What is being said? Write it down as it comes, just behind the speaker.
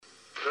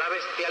la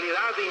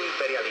bestialidad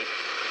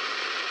imperialista.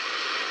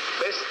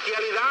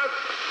 Bestialidad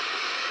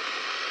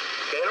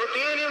que no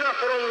tiene una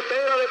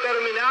frontera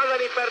determinada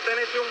ni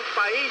pertenece a un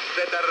país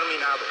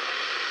determinado.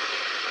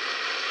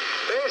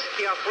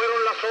 Bestias fueron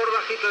las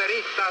hordas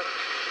hitleristas,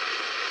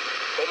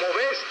 como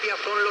bestias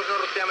son los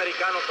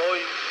norteamericanos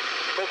hoy,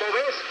 como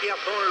bestias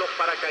son los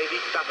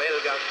paracaidistas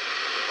belgas,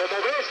 como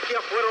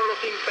bestias fueron los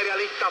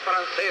imperialistas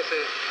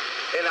franceses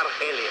en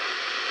Argelia.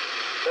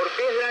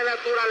 Porque es la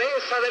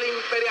naturaleza del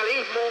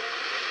imperialismo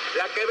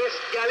la que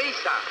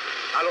bestializa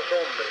a los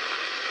hombres,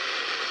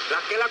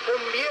 la que la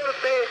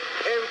convierte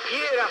en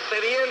fieras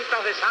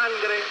sedientas de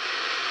sangre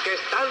que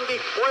están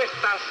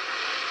dispuestas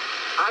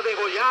a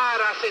degollar,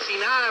 a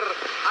asesinar,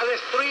 a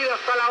destruir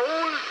hasta la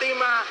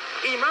última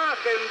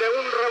imagen de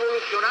un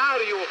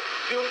revolucionario,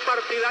 de un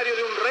partidario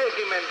de un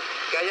régimen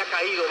que haya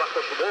caído bajo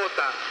su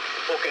bota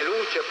o que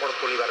luche por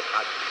su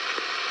libertad.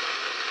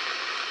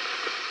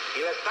 Y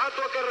la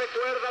estatua que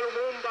recuerda a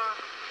Lumumba,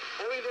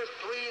 hoy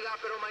destruida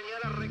pero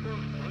mañana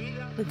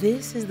reconstruida.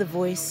 This is the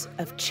voice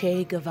of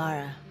Che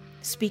Guevara,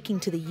 speaking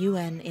to the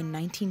UN in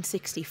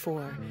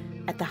 1964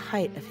 at the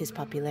height of his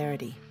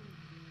popularity.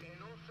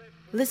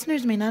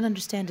 Listeners may not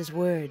understand his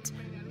words,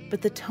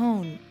 but the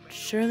tone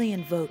surely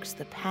invokes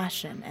the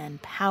passion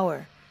and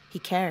power he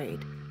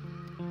carried.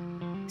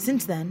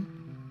 Since then,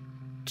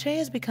 Che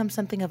has become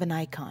something of an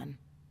icon.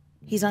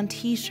 He's on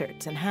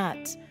T-shirts and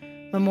hats,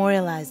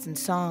 memorialized in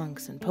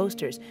songs and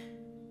posters.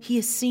 He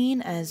is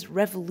seen as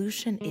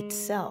revolution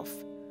itself,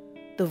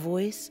 the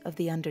voice of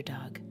the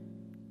underdog.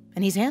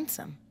 And he's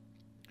handsome.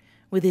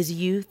 With his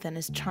youth and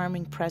his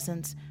charming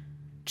presence,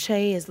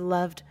 Che is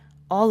loved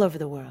all over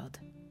the world.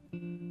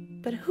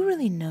 But who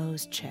really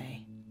knows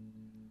Che?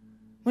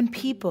 When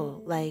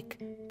people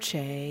like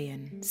Che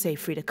and, say,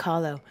 Frida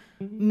Kahlo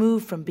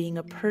move from being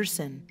a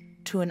person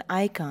to an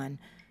icon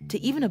to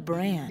even a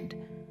brand,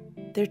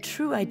 their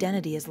true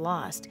identity is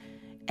lost,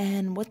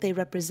 and what they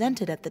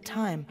represented at the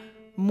time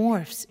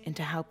morphs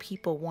into how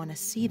people want to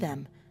see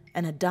them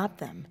and adopt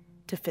them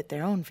to fit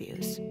their own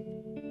views.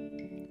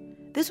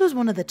 This was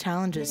one of the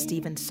challenges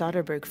Steven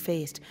Soderbergh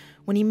faced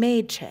when he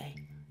made Che,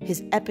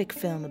 his epic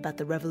film about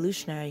the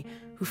revolutionary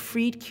who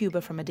freed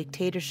Cuba from a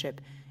dictatorship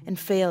and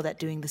failed at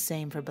doing the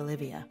same for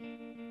Bolivia.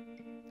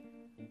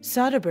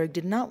 Soderbergh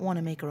did not want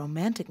to make a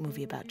romantic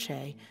movie about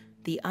Che,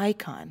 the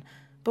icon,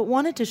 but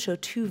wanted to show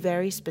two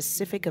very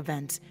specific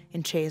events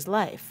in Che's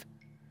life,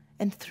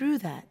 and through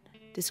that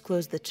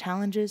disclose the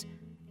challenges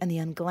and the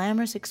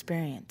unglamorous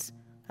experience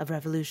of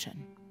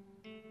revolution.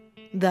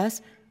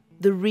 Thus,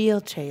 the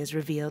real Che is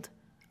revealed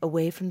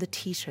away from the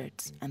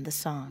T-shirts and the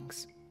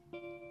songs.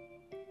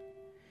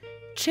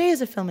 Che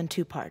is a film in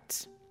two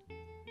parts.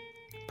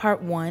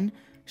 Part 1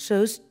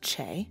 shows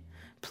Che,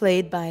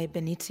 played by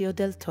Benicio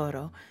del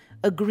Toro,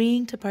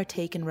 agreeing to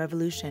partake in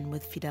revolution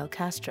with Fidel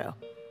Castro.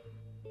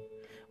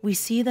 We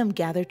see them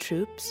gather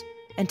troops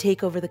and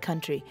take over the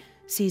country,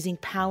 seizing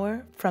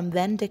power from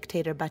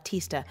then-dictator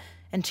Batista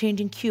and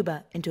changing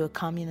Cuba into a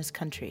communist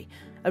country,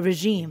 a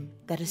regime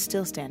that is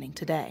still standing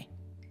today.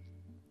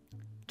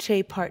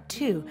 Che Part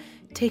 2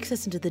 takes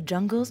us into the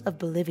jungles of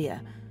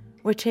Bolivia,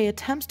 where Che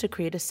attempts to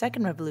create a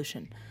second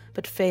revolution,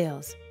 but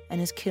fails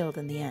and is killed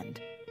in the end.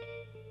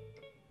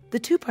 The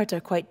two parts are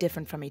quite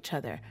different from each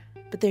other,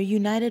 but they're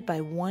united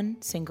by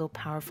one single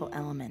powerful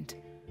element: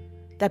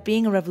 that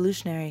being a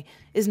revolutionary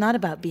is not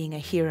about being a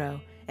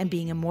hero and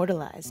being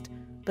immortalized,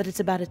 but it's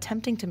about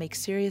attempting to make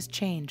serious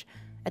change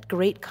at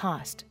great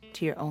cost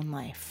to your own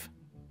life.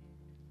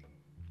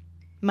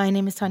 My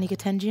name is Tani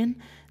Katenjian.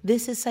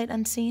 This is Sight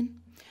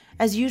Unseen.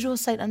 As usual,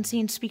 Sight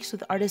Unseen speaks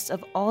with artists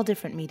of all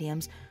different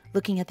mediums,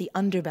 looking at the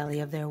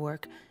underbelly of their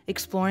work,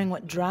 exploring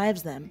what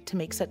drives them to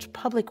make such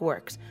public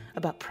works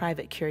about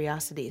private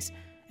curiosities,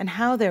 and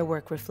how their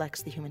work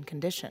reflects the human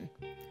condition.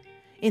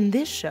 In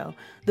this show,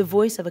 the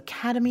voice of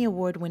Academy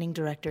Award-winning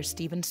director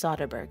Steven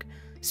Soderbergh,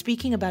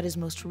 speaking about his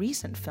most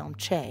recent film,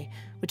 Che,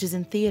 which is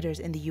in theaters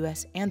in the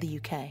US and the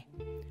UK.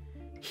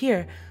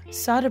 Here,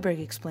 Soderbergh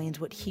explains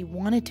what he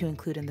wanted to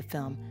include in the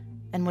film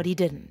and what he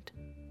didn't.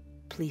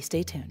 Please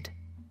stay tuned.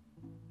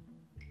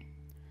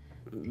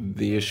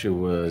 The issue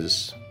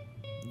was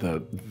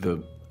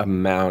the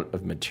amount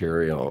of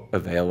material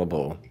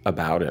available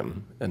about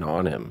him and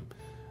on him.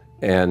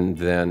 And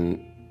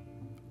then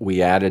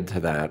we added to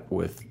that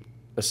with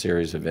a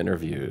series of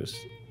interviews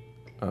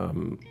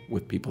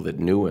with people that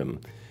knew him.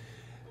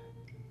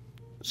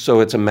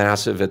 So at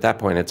that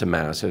point, it's a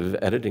massive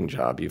editing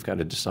job. You've got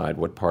to decide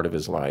what part of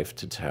his life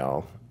to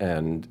tell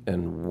and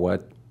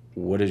what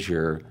is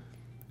your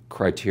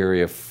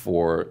criteria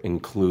for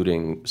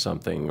including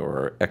something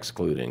or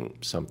excluding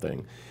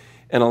something.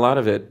 And a lot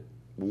of it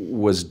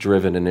was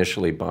driven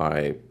initially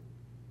by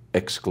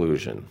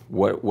exclusion.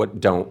 What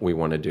don't we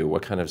want to do?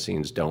 What kind of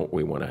scenes don't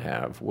we want to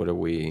have? What do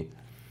we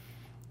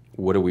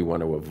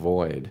want to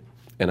avoid?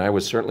 And I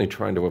was certainly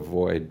trying to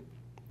avoid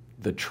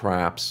the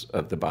traps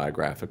of the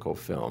biographical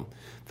film.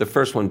 The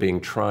first one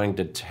being trying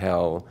to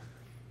tell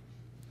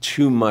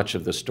too much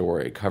of the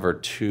story, cover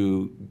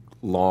too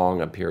long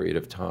a period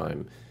of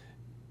time,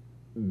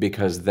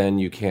 because then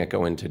you can't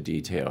go into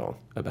detail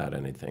about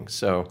anything.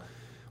 So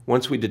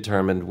once we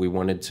determined we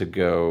wanted to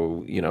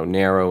go,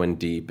 narrow and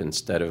deep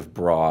instead of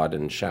broad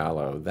and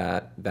shallow,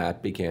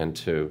 that began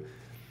to,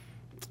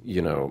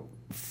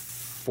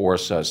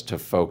 force us to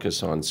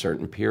focus on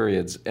certain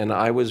periods. And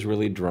I was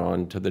really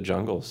drawn to the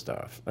jungle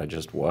stuff. I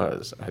just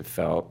was. I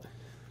felt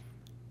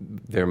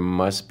there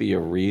must be a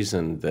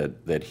reason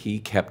that he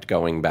kept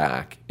going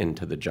back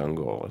into the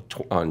jungle.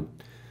 On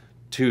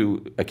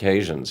 2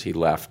 occasions, he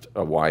left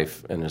a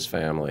wife and his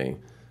family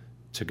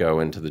to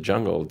go into the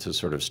jungle to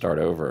sort of start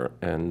over.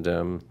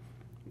 And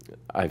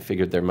I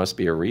figured there must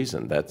be a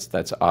reason.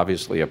 That's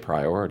obviously a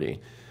priority.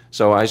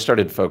 So I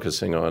started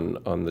focusing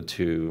on the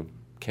 2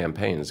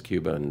 campaigns,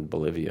 Cuba and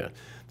Bolivia.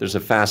 There's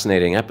a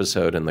fascinating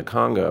episode in the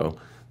Congo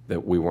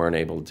that we weren't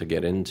able to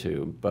get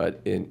into,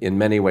 but in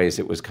many ways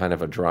it was kind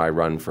of a dry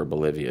run for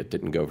Bolivia. It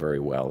didn't go very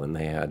well, and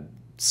they had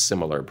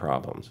similar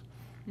problems.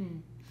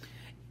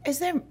 Is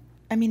there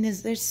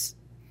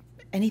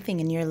anything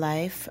in your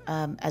life,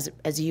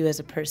 as you as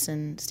a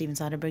person, Steven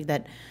Soderbergh,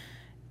 that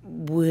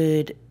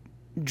would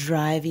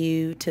drive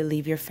you to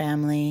leave your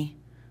family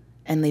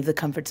and leave the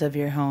comforts of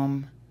your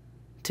home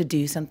to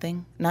do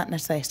something? Not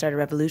necessarily start a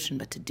revolution,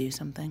 but to do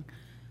something?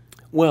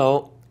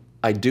 Well,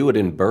 I do it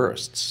in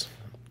bursts,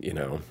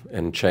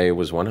 and Che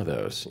was one of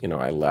those.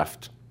 I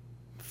left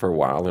for a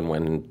while and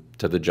went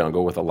into the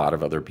jungle with a lot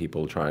of other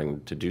people trying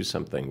to do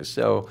something.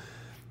 So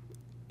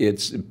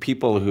it's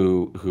people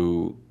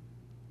who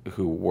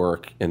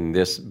work in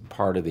this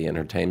part of the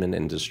entertainment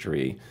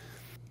industry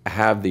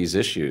have these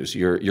issues.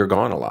 You're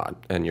gone a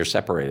lot and you're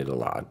separated a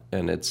lot,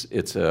 and it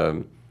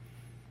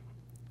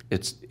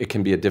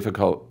can be a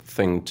difficult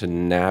thing to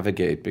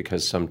navigate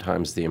because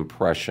sometimes the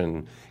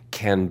impression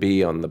can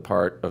be on the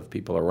part of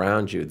people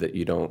around you that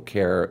you don't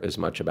care as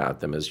much about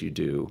them as you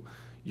do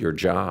your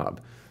job.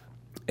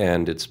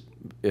 And it's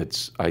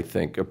I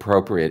think,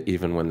 appropriate,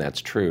 even when that's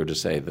true, to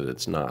say that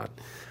it's not.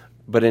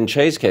 But in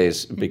Che's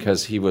case,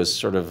 because he was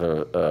sort of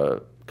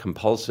a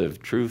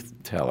compulsive truth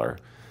teller,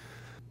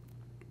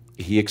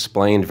 he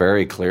explained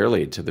very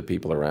clearly to the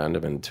people around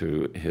him and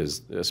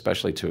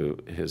especially to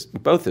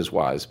both his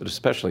wives, but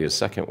especially his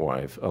second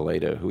wife,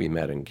 Aleda, who he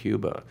met in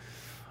Cuba.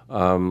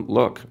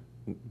 Look,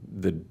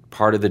 the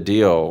part of the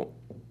deal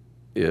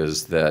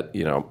is that,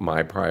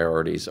 my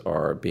priorities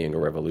are being a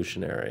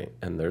revolutionary.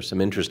 And there's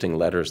some interesting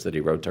letters that he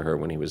wrote to her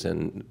when he was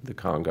in the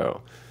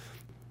Congo,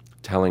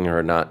 telling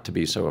her not to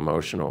be so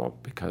emotional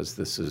because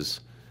this is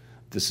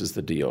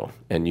the deal.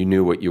 And you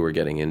knew what you were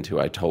getting into.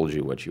 I told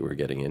you what you were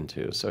getting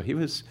into. So he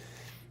was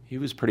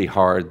pretty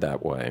hard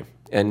that way,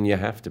 and you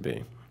have to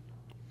be.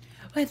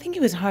 Well, I think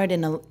it was hard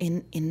in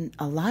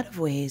a lot of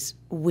ways,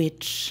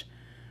 which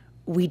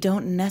we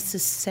don't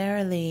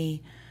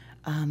necessarily,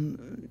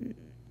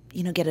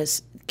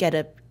 get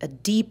a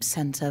deep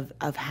sense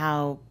of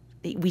how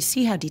we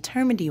see how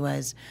determined he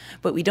was,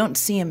 but we don't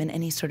see him in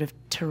any sort of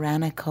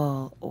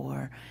tyrannical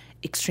or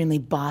extremely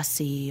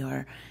bossy,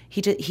 or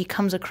he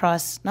comes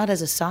across not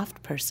as a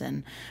soft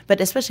person,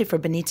 but especially for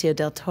Benicio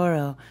del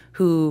Toro,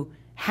 who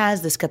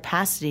has this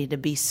capacity to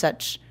be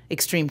such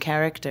extreme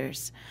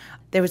characters.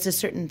 There was a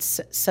certain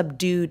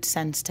subdued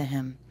sense to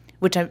him,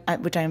 which I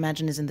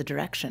imagine is in the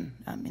direction.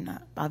 I mean,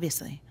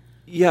 obviously.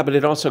 Yeah, but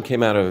it also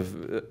came out of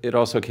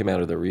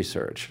the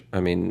research.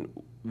 I mean,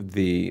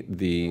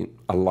 a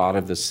lot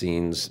of the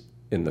scenes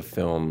in the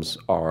films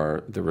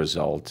are the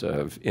result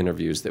of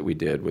interviews that we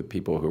did with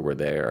people who were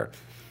there.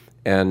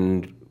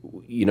 And,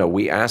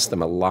 we asked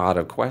them a lot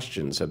of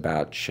questions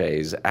about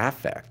Che's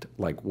affect.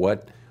 Like,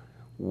 what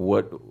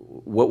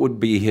would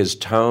be his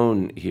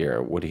tone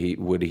here? Would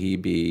he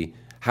be,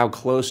 how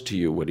close to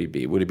you would he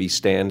be? Would he be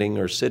standing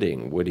or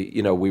sitting? Would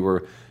he, we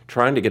were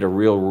trying to get a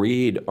real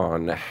read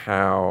on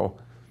how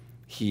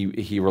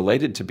he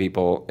related to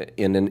people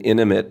in an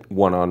intimate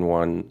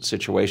one-on-one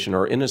situation,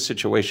 or in a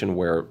situation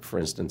where, for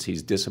instance,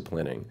 he's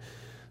disciplining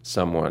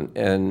someone.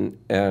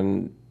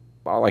 And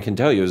all I can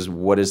tell you is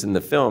what is in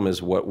the film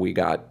is what we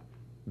got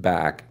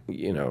back,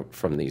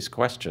 from these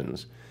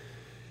questions.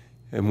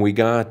 And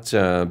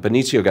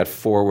Benicio got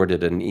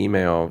forwarded an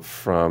email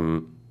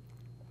from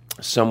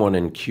someone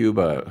in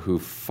Cuba who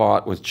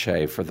fought with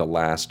Che for the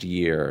last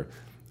year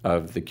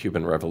of the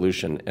Cuban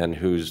Revolution, and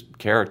whose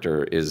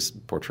character is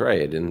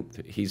portrayed,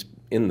 and he's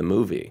in the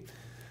movie.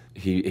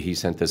 He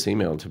sent this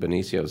email to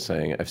Benicio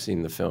saying, "I've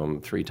seen the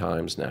film 3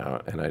 times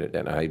now, and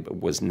I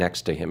was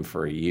next to him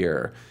for a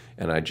year,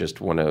 and I just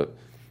want to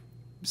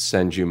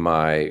send you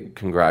my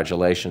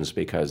congratulations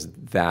because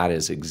that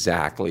is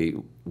exactly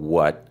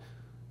what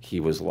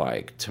he was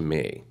like to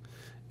me."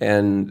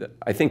 And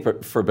I think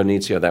for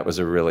Benicio, that was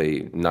a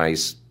really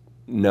nice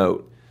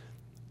note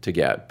to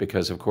get,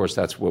 because of course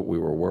that's what we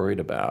were worried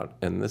about.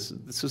 And this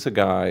is a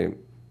guy,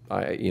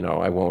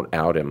 I won't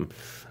out him,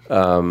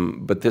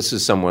 but this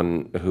is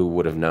someone who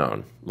would have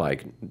known,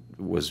 like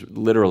was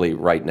literally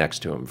right next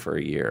to him for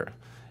a year.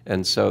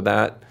 And so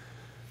that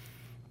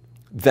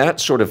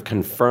sort of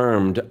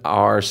confirmed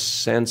our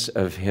sense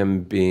of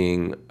him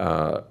being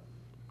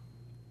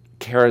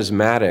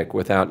charismatic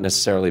without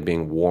necessarily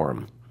being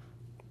warm.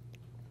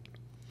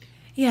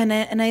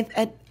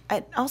 Yeah,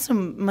 I also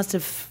must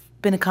have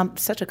been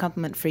such a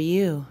compliment for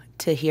you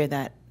to hear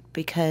that,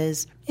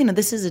 because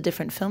this is a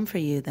different film for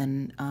you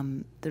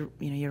than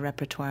your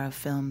repertoire of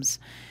films,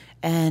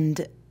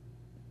 and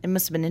it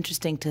must have been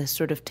interesting to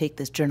sort of take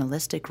this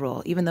journalistic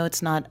role, even though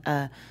it's not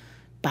a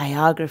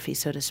biography,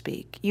 so to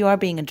speak. You are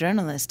being a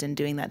journalist and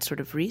doing that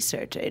sort of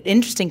research. An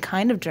interesting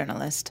kind of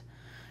journalist,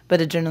 but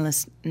a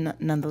journalist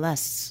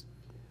nonetheless.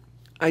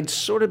 I'd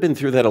sort of been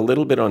through that a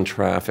little bit on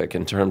Traffic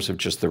in terms of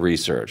just the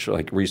research,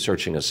 like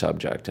researching a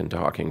subject and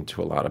talking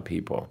to a lot of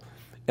people.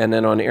 And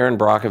then on Erin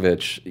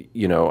Brockovich,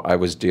 I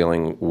was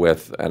dealing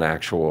with an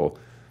actual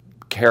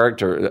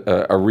character,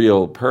 a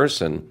real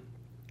person,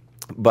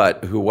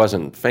 but who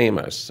wasn't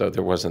famous, so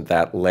there wasn't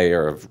that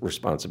layer of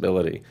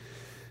responsibility.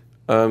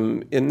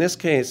 In this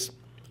case,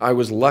 I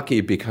was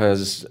lucky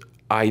because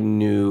I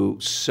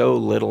knew so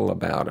little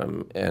about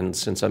him, and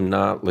since I'm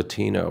not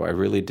Latino, I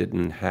really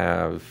didn't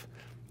have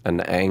an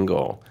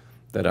angle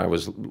that I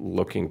was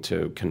looking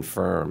to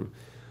confirm.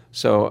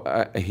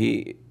 So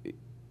he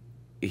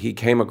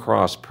came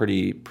across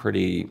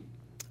pretty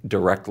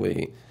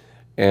directly,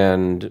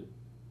 and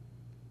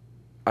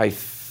I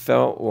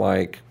felt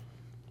like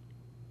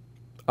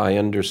I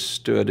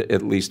understood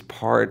at least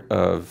part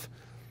of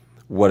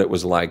what it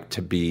was like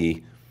to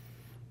be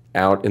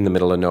out in the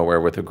middle of nowhere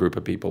with a group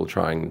of people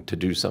trying to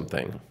do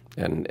something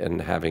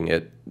and having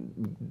it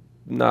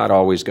not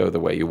always go the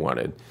way you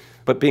wanted,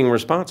 but being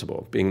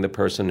responsible, being the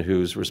person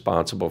who's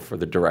responsible for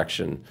the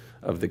direction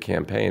of the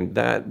campaign.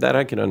 That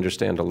I can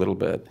understand a little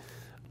bit.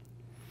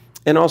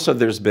 And also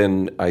there's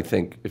been, I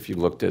think, if you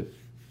looked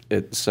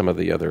at some of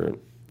the other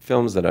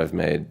films that I've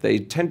made, they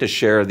tend to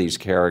share these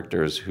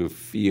characters who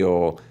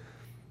feel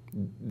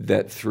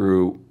that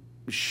through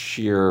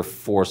sheer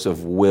force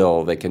of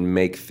will, they can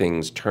make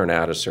things turn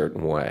out a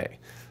certain way.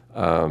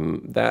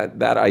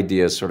 That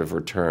idea is sort of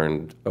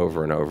returned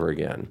over and over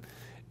again.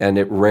 And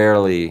it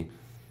rarely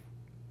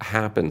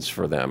happens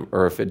for them,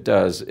 or if it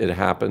does, it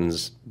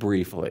happens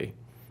briefly.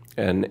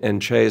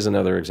 And Che is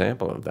another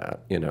example of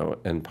that,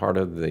 and part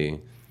of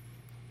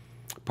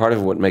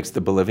what makes the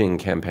Bolivian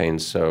campaign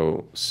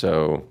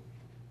so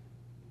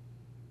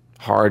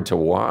hard to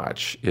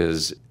watch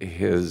is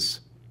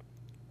his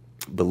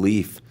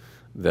belief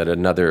that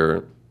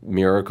another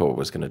miracle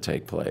was going to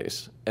take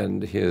place.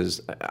 And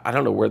I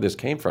don't know where this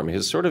came from,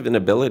 his sort of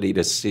inability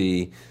to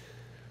see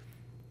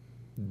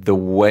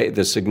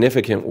the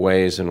significant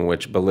ways in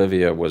which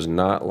Bolivia was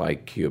not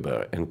like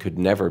Cuba and could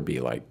never be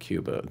like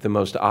Cuba. The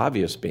most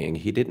obvious being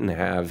he didn't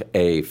have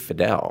a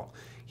Fidel.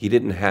 He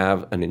didn't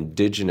have an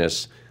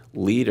indigenous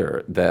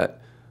leader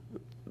that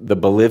the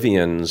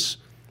Bolivians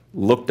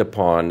looked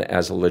upon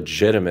as a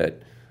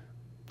legitimate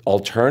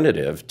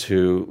alternative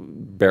to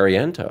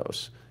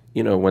Barrientos.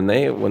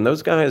 When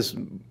those guys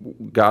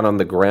got on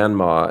the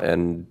Granma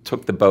and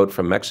took the boat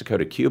from Mexico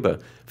to Cuba,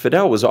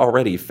 Fidel was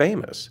already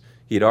famous.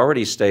 He'd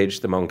already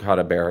staged the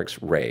Moncada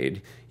barracks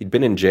raid. He'd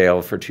been in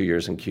jail for 2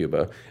 years in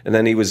Cuba, and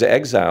then he was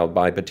exiled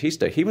by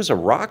Batista. He was a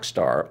rock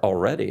star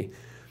already.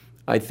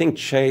 I think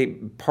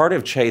part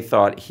of Che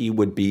thought he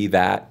would be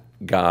that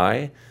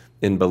guy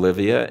in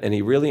Bolivia, and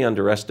he really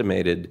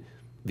underestimated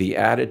the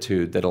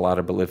attitude that a lot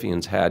of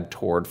Bolivians had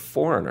toward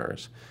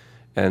foreigners.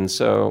 And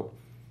so,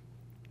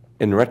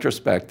 in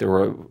retrospect, there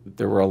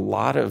were a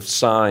lot of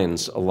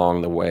signs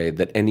along the way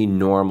that any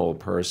normal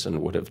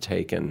person would have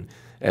taken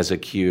as a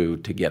cue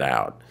to get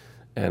out.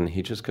 And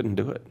he just couldn't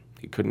do it.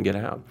 He couldn't get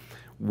out.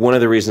 One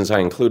of the reasons I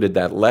included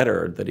that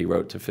letter that he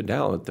wrote to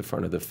Fidel at the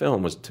front of the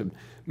film was to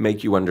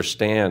make you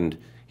understand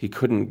he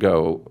couldn't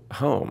go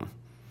home.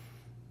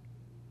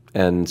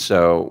 And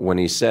so when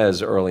he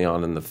says early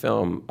on in the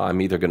film,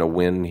 I'm either going to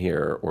win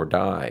here or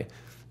die,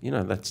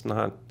 that's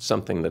not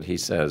something that he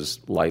says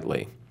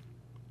lightly.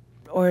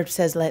 Or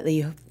says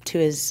lightly to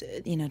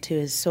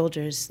his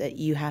soldiers that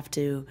you have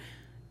to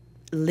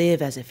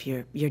live as if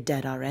you're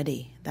dead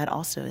already. That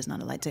also is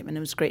not a light statement. It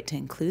was great to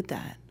include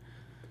that.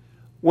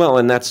 Well,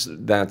 and that's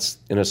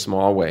in a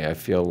small way. I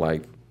feel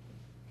like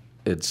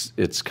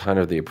it's kind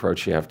of the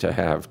approach you have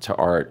to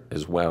art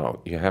as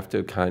well. You have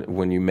to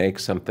when you make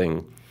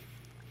something,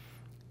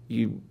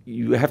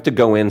 you have to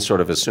go in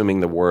sort of assuming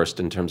the worst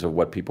in terms of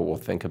what people will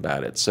think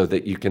about it, so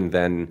that you can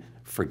then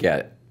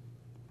forget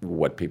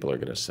what people are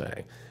going to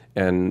say.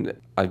 And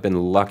I've been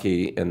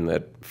lucky in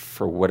that,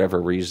 for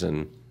whatever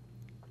reason,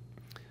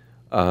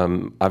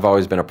 I've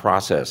always been a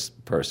process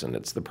person.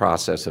 It's the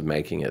process of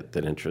making it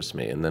that interests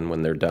me. And then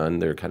when they're done,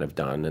 they're kind of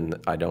done. And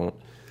I don't,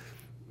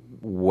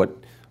 what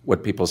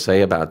people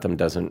say about them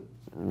doesn't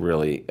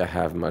really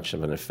have much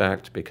of an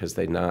effect, because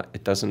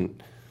it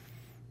doesn't,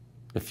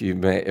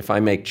 if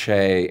I make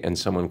Che and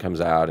someone comes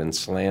out and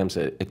slams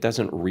it, it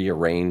doesn't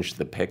rearrange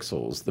the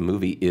pixels. The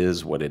movie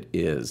is what it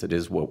is. It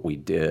is what we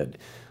did.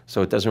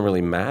 So it doesn't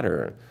really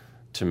matter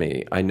to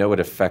me. I know it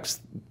affects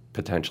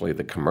potentially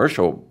the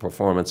commercial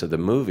performance of the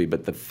movie,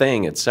 but the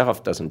thing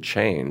itself doesn't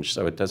change,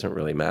 so it doesn't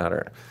really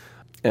matter.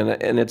 And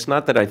it's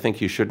not that I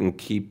think you shouldn't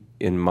keep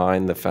in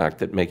mind the fact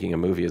that making a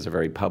movie is a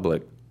very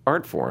public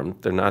art form.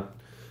 They're not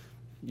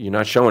You're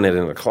not showing it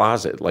in a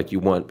closet like you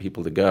want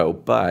people to go,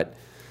 but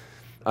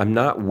I'm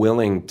not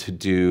willing to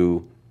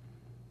do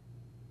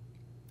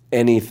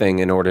anything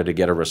in order to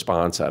get a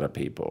response out of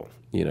people.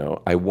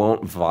 I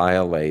won't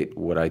violate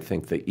what I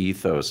think the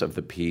ethos of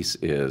the piece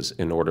is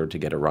in order to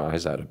get a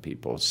rise out of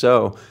people.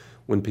 So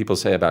when people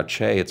say about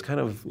Che, it's kind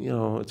of,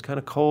 it's kind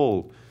of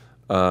cold.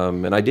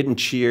 And I didn't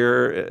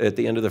cheer at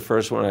the end of the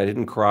first one. I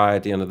didn't cry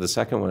at the end of the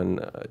second one.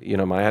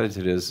 My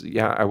attitude is,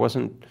 I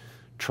wasn't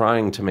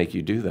trying to make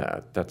you do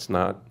that. That's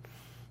not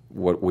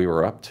what we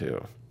were up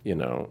to.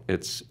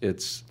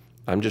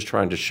 I'm just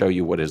trying to show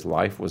you what his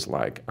life was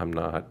like. I'm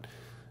not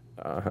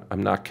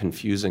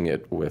confusing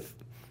it with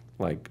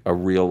like a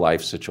real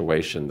life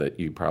situation that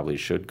you probably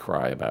should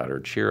cry about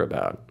or cheer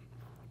about.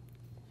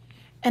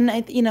 And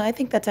I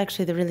think that's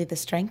actually really the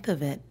strength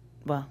of it.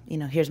 Well,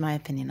 here's my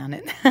opinion on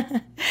it.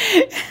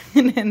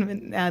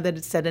 and now that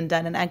it's said and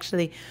done, and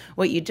actually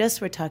what you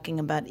just were talking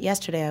about,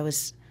 yesterday I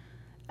was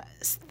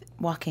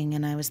walking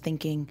and I was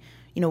thinking,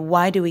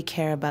 why do we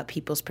care about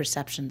people's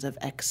perceptions of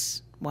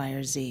X, Y,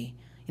 or Z?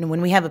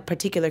 When we have a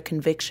particular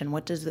conviction,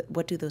 why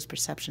do those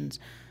perceptions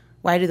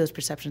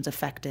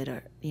affect it?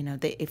 Or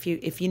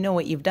if you know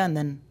what you've done,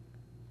 then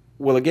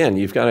well, again,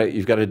 you've got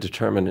to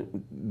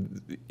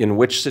determine in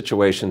which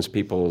situations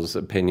people's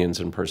opinions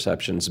and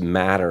perceptions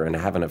matter and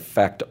have an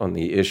effect on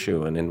the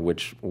issue, and in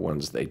which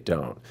ones they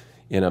don't.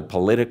 In a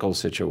political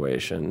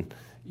situation,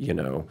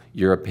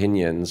 your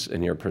opinions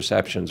and your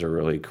perceptions are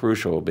really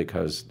crucial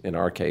because, in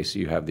our case,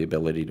 you have the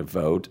ability to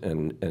vote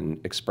and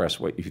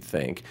express what you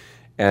think,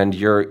 and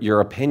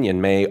your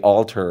opinion may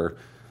alter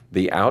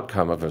the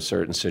outcome of a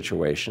certain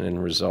situation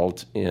and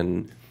result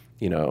in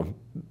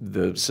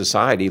the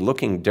society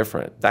looking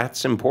different.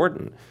 That's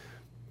important.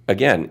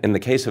 Again, in the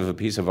case of a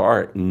piece of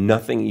art,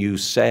 nothing you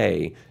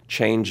say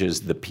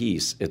changes the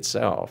piece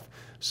itself.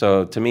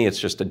 So to me, it's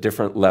just a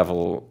different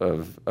level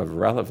of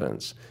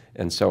relevance.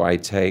 And so I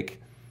take,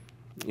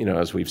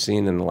 as we've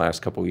seen in the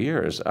last couple of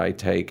years, I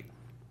take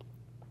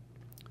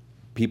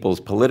people's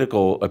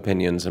political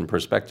opinions and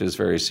perspectives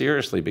very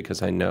seriously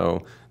because I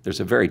know there's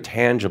a very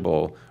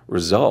tangible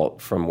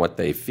result from what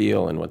they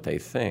feel and what they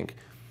think.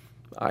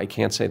 I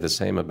can't say the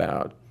same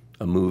about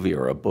a movie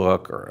or a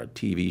book or a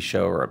TV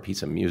show or a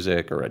piece of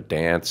music or a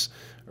dance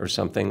or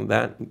something.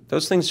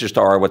 Those things just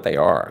are what they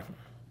are.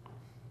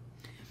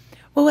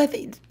 Well, I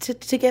think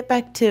to get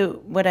back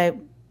to what I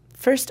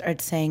first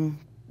started saying,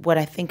 what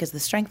I think is the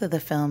strength of the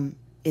film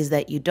is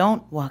that you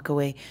don't walk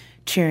away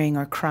cheering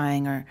or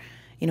crying or,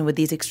 with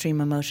these extreme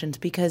emotions,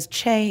 because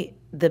Che,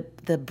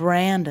 the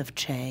brand of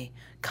Che,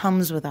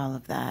 comes with all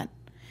of that.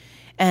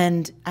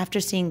 And after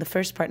seeing the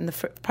first part,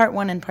 and part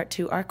one and part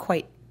two are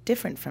quite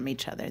different from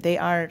each other. They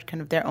are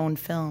kind of their own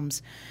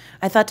films.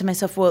 I thought to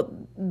myself, well,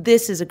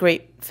 this is a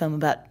great film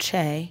about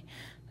Che,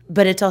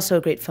 but it's also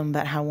a great film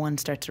about how one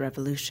starts a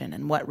revolution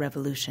and what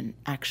revolution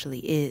actually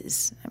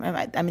is.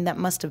 I mean, that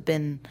must have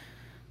been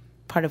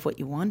part of what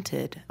you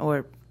wanted,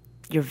 or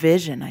your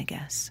vision, I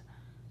guess.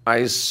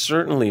 I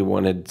certainly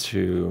wanted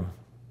to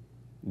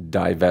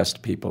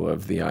divest people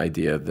of the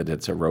idea that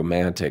it's a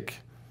romantic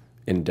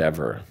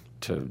endeavor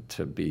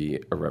to be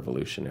a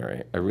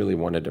revolutionary. I really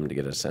wanted them to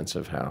get a sense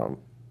of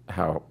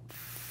how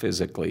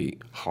physically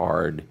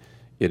hard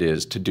it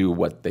is to do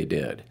what they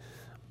did.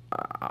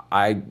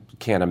 I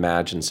can't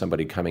imagine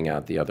somebody coming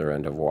out the other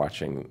end of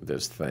watching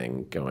this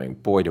thing going,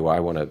 boy, do I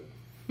want to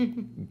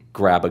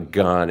grab a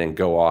gun and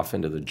go off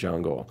into the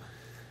jungle.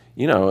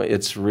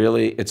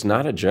 It's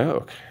not a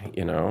joke,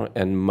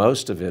 and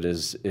most of it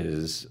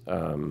is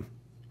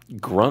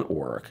grunt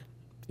work,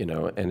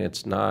 and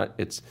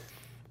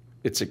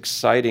it's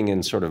exciting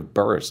in sort of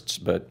bursts,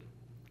 but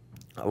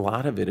a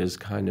lot of it is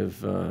kind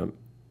of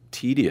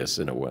tedious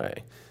in a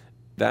way.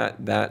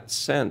 That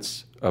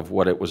sense of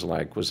what it was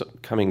like was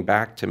coming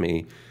back to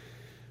me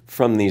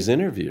from these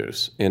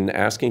interviews in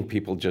asking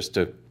people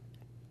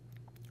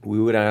we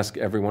would ask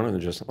every one of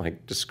them just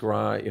like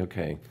describe,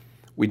 okay,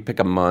 we'd pick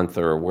a month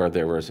or where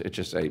there was, it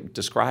just say,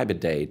 describe a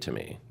day to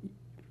me,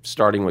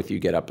 starting with you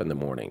get up in the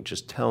morning.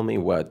 Just tell me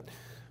what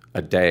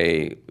a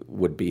day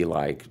would be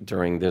like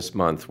during this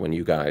month when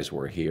you guys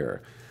were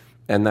here.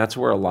 And that's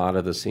where a lot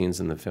of the scenes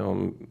in the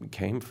film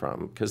came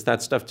from, because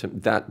that stuff,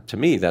 to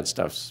me, that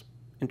stuff's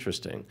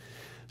interesting.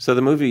 So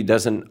the movie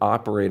doesn't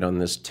operate on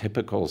this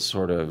typical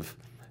sort of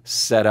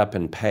setup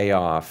and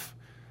payoff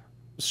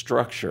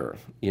structure.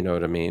 You know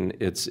what I mean?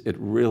 It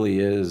really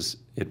is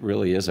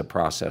a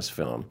process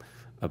film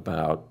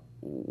about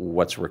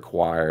what's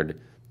required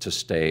to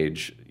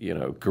stage,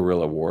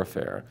 guerrilla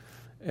warfare.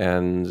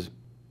 And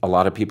a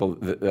lot of people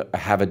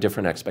have a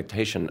different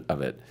expectation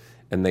of it,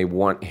 and they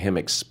want him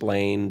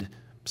explained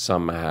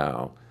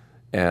somehow.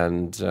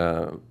 And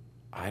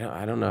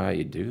I don't know how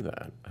you do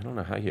that. I don't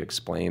know how you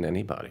explain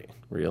anybody,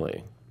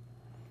 really.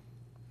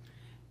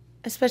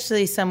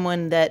 Especially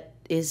someone that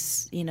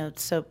is,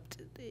 so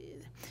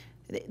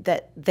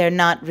that they're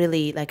not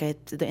really, like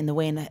in the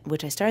way in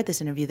which I started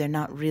this interview, they're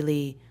not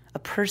really a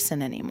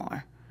person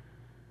anymore.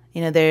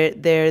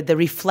 They're the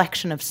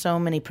reflection of so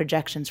many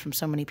projections from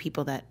so many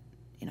people that,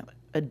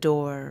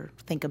 adore,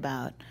 think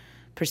about,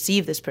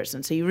 perceive this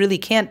person. So you really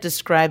can't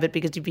describe it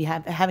because you'd be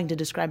having to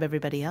describe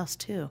everybody else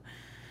too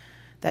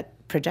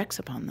that projects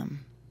upon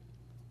them.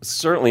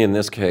 Certainly in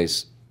this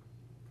case,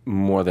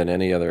 more than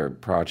any other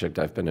project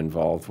I've been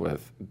involved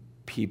with,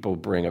 people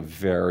bring a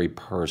very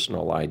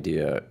personal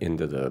idea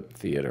into the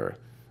theater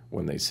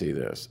when they see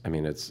this. I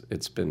mean,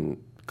 it's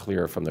been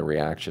clear from the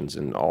reactions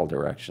in all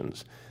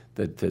directions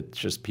that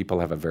just people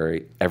have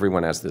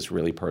everyone has this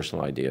really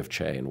personal idea of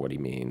Che and what he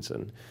means.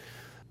 And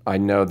I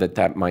know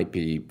that might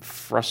be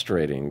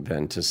frustrating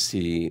then to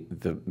see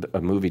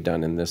a movie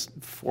done in this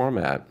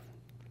format.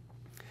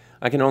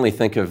 I can only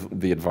think of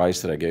the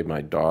advice that I gave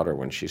my daughter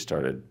when she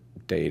started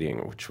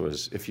dating, which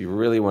was, if you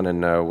really want to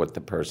know what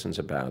the person's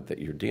about that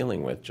you're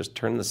dealing with, just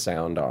turn the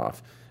sound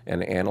off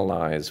and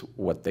analyze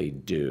what they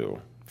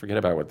do. Forget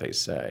about what they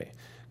say.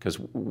 Because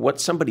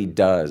what somebody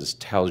does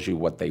tells you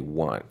what they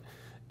want.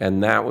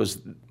 And that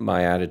was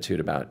my attitude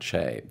about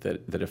Che,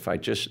 that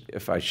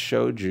if I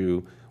showed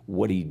you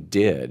what he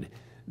did,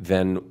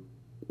 then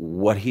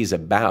what he's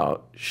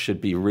about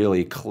should be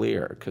really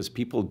clear. Because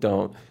people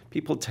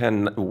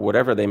tend,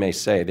 whatever they may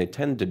say, they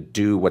tend to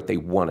do what they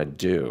want to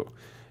do.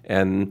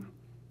 And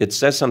it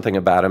says something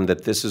about him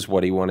that this is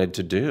what he wanted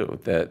to do,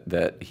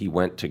 that he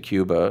went to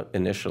Cuba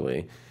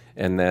initially,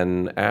 and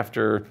then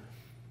after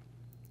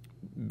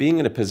being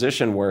in a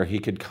position where he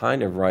could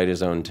kind of write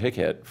his own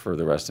ticket for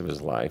the rest of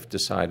his life,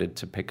 decided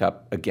to pick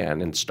up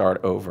again and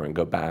start over and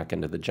go back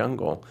into the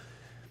jungle.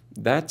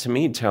 That, to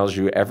me, tells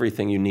you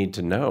everything you need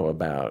to know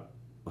about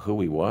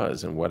who he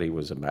was and what he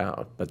was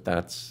about. But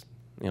that's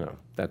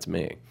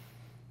me.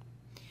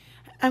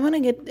 I want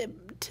to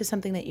get to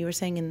something that you were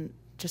saying in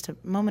just a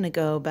moment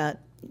ago about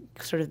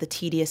sort of the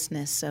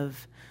tediousness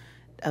of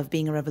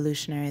being a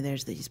revolutionary.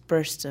 There's these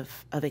bursts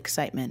of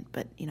excitement,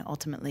 but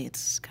ultimately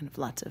it's kind of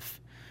lots of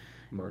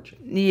marching.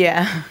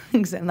 Yeah,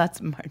 exactly,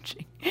 lots of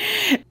marching.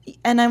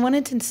 And I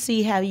wanted to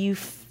see how do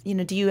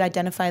you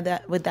identify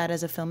with that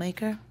as a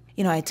filmmaker?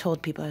 I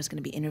told people I was going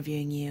to be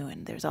interviewing you,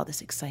 and there's all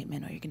this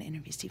excitement. Oh, you're going to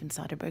interview Steven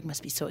Soderbergh.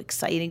 Must be so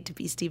exciting to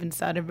be Steven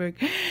Soderbergh.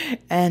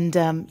 And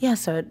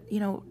so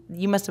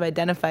you must have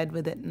identified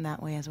with it in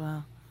that way as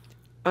well.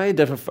 I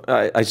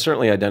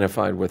certainly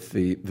identified with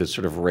the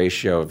sort of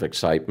ratio of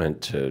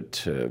excitement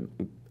to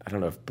I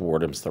don't know if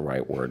boredom's the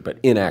right word, but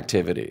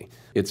inactivity.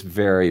 It's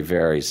very,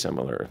 very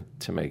similar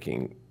to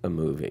making a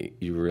movie.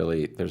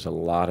 There's a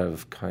lot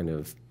of kind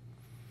of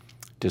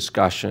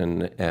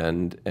discussion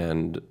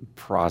and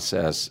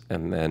process,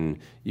 and then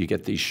you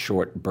get these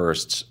short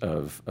bursts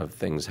of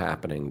things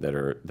happening that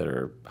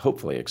are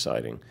hopefully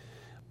exciting.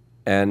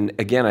 And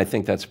again, I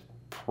think that's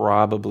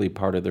probably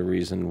part of the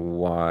reason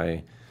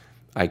why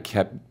I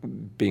kept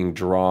being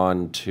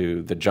drawn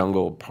to the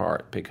jungle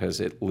part, because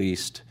at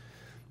least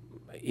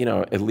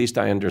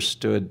I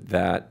understood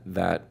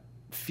that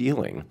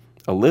feeling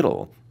a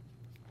little.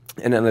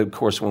 And then, of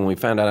course, when we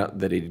found out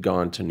that he'd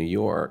gone to New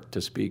York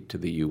to speak to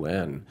the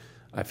UN,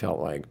 I felt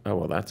like, oh,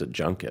 well, that's a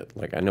junket.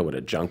 Like, I know what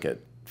a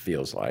junket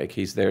feels like.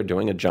 He's there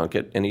doing a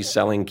junket, and he's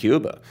selling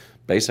Cuba,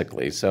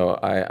 basically. So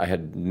I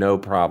had no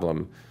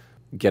problem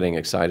getting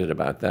excited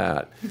about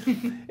that.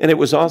 And it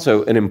was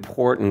also an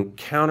important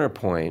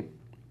counterpoint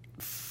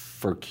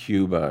for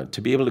Cuba.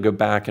 To be able to go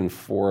back and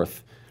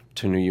forth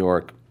to New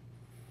York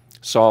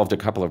solved a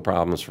couple of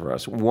problems for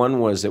us. One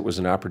was it was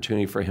an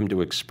opportunity for him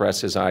to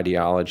express his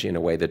ideology in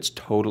a way that's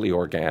totally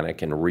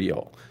organic and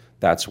real.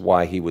 That's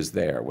why he was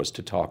there, was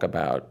to talk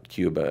about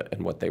Cuba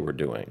and what they were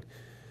doing.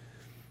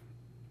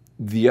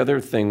 The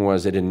other thing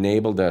was it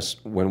enabled us,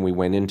 when we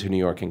went into New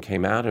York and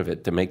came out of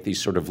it, to make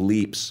these sort of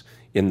leaps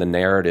in the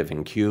narrative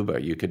in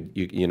Cuba.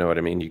 You know what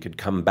I mean? You could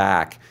come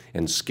back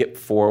and skip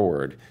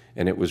forward,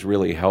 and it was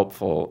really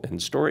helpful in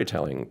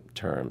storytelling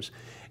terms.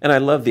 And I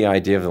love the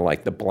idea of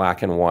the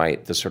black and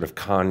white, the sort of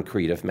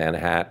concrete of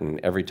Manhattan.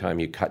 Every time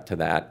you cut to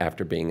that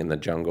after being in the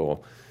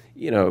jungle,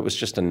 it was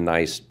just a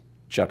nice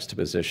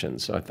juxtaposition.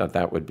 So I thought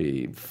that would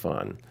be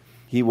fun.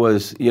 He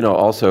was,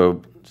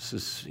 also,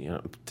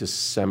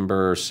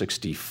 December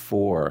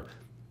 1964,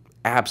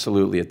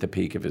 absolutely at the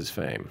peak of his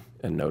fame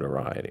and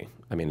notoriety.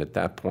 I mean, at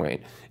that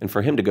point, and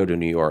for him to go to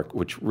New York,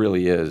 which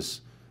really is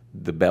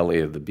the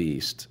belly of the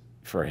beast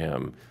for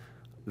him,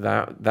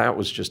 that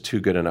was just too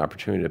good an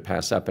opportunity to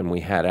pass up. And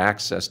we had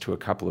access to a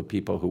couple of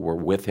people who were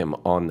with him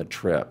on the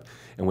trip,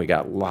 and we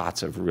got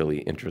lots of really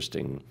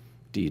interesting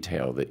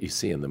detail that you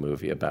see in the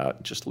movie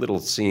about just little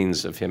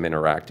scenes of him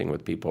interacting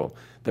with people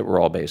that were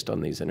all based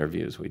on these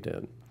interviews we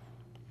did.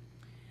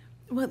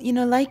 Well,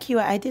 like you,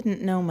 I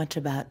didn't know much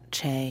about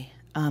Che.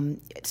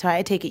 So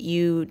I take it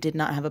you did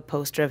not have a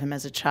poster of him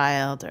as a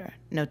child, or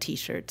no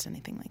T-shirts,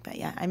 anything like that.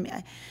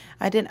 Yeah,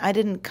 I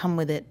didn't come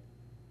with it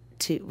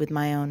with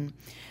my own.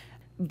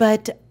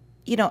 But,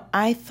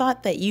 I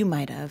thought that you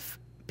might have,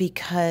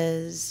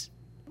 because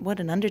what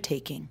an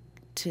undertaking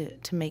to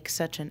make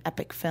such an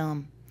epic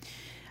film.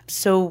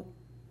 So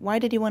why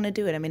did you want to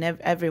do it? I mean,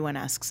 everyone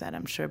asks that,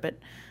 I'm sure, but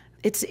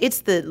it's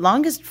the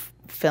longest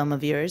film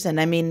of yours. And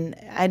I mean,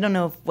 I don't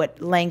know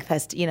what length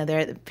has to,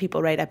 there are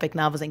people write epic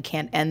novels and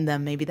can't end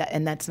them,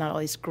 and that's not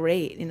always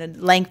great.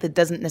 Length, it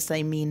doesn't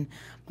necessarily mean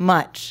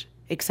much.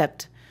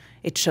 except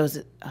it shows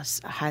us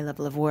a high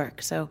level of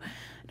work. So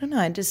I don't know,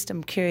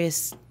 I'm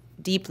curious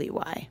deeply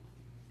why.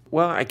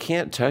 Well, I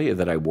can't tell you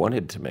that I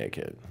wanted to make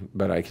it,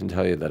 but I can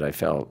tell you that I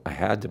felt I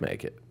had to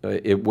make it.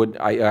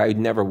 I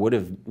never would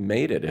have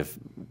made it if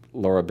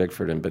Laura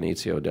Bickford and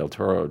Benicio del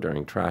Toro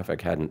during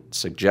Traffic hadn't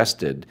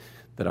suggested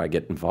that I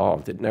get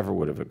involved. It never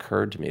would have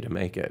occurred to me to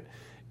make it.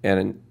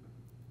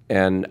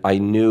 And I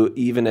knew,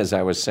 even as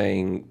I was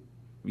saying,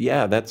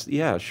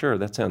 sure,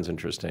 that sounds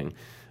interesting,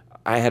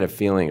 I had a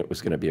feeling it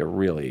was going to be a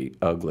really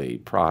ugly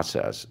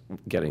process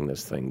getting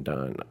this thing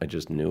done. I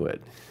just knew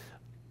it.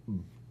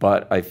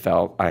 But I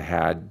felt I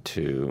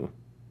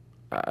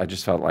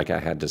just felt like I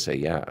had to say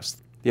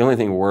yes. The only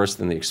thing worse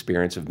than the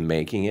experience of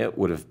making it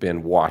would have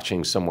been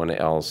watching someone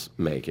else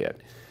make it.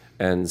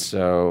 And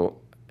so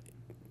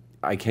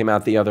I came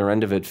out the other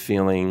end of it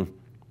feeling,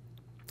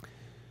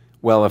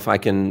 well, if I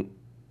can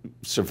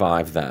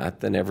survive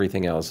that, then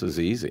everything else is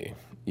easy.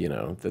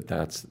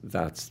 That's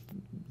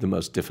the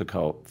most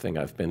difficult thing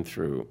I've been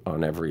through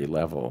on every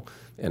level,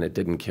 and it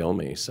didn't kill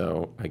me.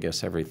 So I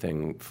guess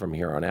everything from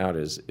here on out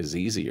is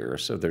easier.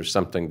 So there's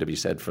something to be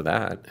said for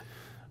that.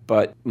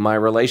 But my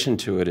relation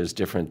to it is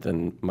different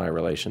than my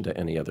relation to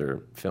any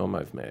other film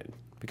I've made.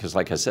 Because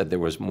like I said, there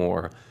was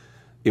more,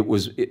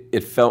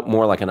 it felt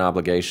more like an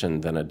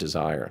obligation than a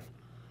desire.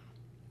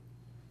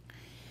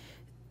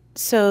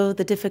 So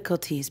the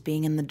difficulties,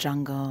 being in the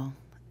jungle,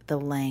 the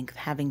length,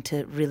 having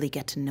to really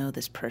get to know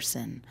this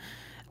person,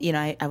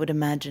 I would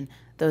imagine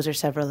those are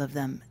several of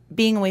them.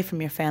 Being away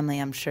from your family,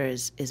 I'm sure,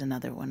 is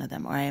another one of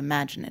them, or I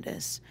imagine it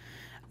is.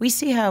 We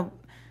see how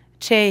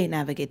Che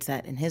navigates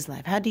that in his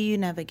life. How do you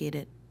navigate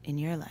it in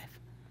your life?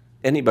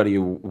 Anybody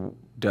who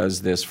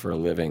does this for a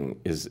living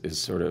is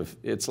sort of,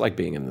 it's like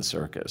being in the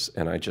circus.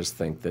 And I just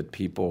think that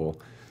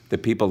the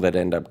people that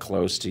end up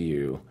close to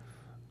you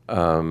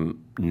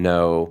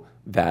know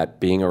that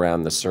being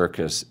around the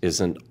circus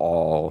isn't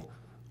all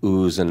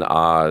oohs and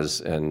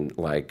ahs and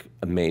like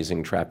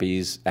amazing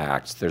trapeze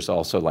acts. There's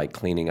also like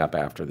cleaning up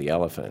after the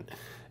elephant,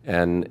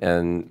 and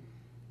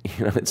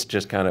it's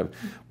just kind of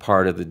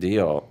part of the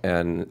deal,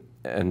 and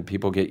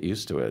people get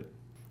used to it.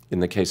 In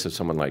the case of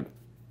someone like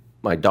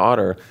my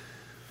daughter,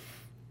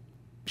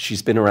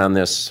 she's been around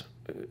this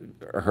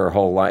her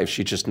whole life.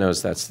 She just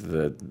knows that's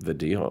the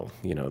deal,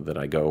 that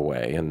I go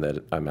away and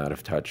that I'm out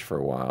of touch for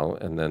a while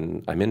and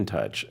then I'm in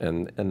touch,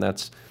 and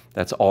that's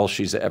all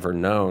she's ever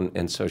known,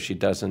 and so she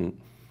doesn't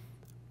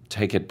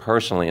take it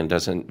personally and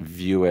doesn't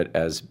view it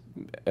as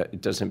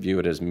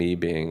me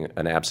being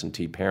an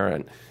absentee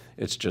parent.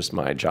 It's just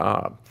my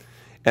job.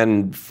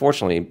 And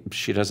fortunately,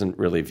 she doesn't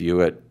really view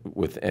it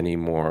with any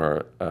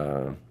more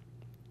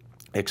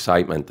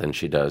excitement than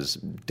she does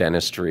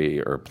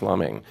dentistry or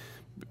plumbing.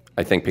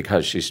 I think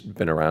because she's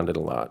been around it a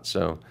lot.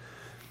 So,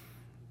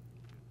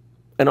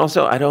 and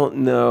also, I don't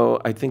know,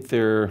 I think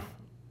there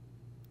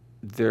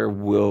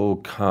will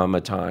come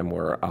a time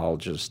where I'll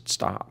just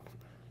stop.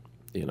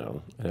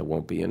 And it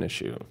won't be an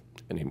issue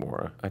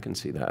anymore. I can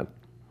see that.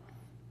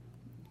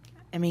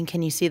 I mean,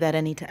 can you see that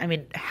anytime? I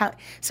mean,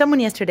 someone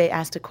yesterday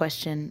asked a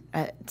question,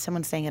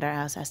 someone staying at our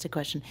house asked a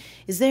question,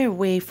 is there a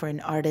way for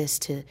an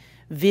artist to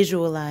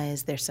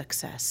visualize their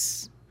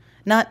success?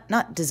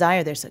 Not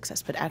desire their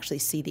success, but actually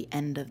see the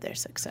end of their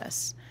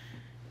success.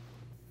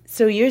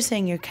 So you're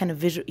saying you're kind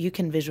of you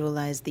can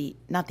visualize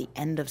not the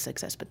end of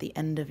success, but the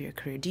end of your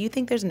career. Do you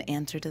think there's an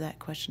answer to that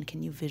question?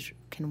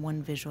 Can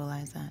one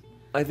visualize that?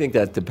 I think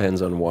that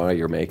depends on why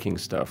you're making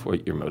stuff,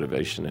 what your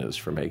motivation is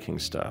for making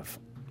stuff.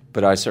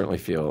 But I certainly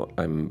feel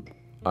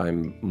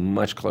I'm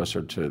much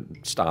closer to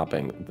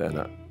stopping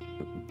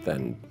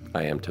than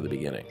I am to the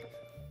beginning.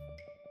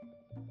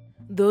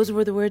 Those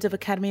were the words of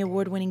Academy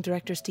Award-winning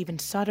director Steven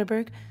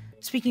Soderbergh,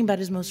 speaking about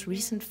his most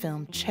recent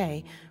film,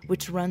 Che,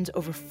 which runs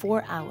over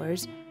 4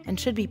 hours and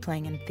should be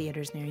playing in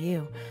theaters near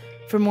you.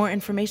 For more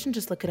information,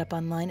 just look it up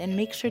online and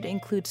make sure to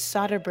include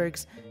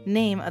Soderbergh's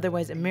name,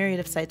 otherwise a myriad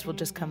of sites will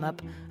just come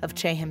up of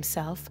Che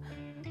himself.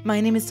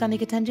 My name is Tani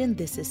Katenjian.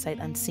 This is Sight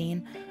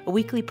Unseen, a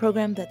weekly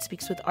program that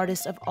speaks with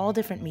artists of all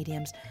different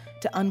mediums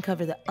to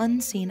uncover the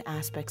unseen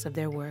aspects of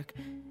their work,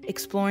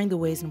 exploring the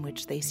ways in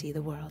which they see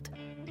the world.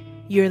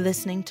 You're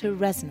listening to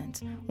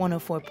Resonance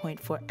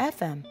 104.4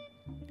 FM,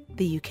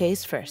 the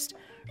UK's first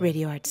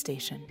radio art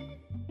station.